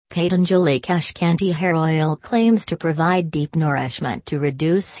Patanjali Kesh Kanti hair oil claims to provide deep nourishment to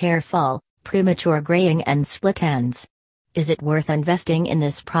reduce hair fall, premature graying and split ends. Is it worth investing in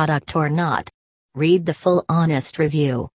this product or not? Read the full honest review.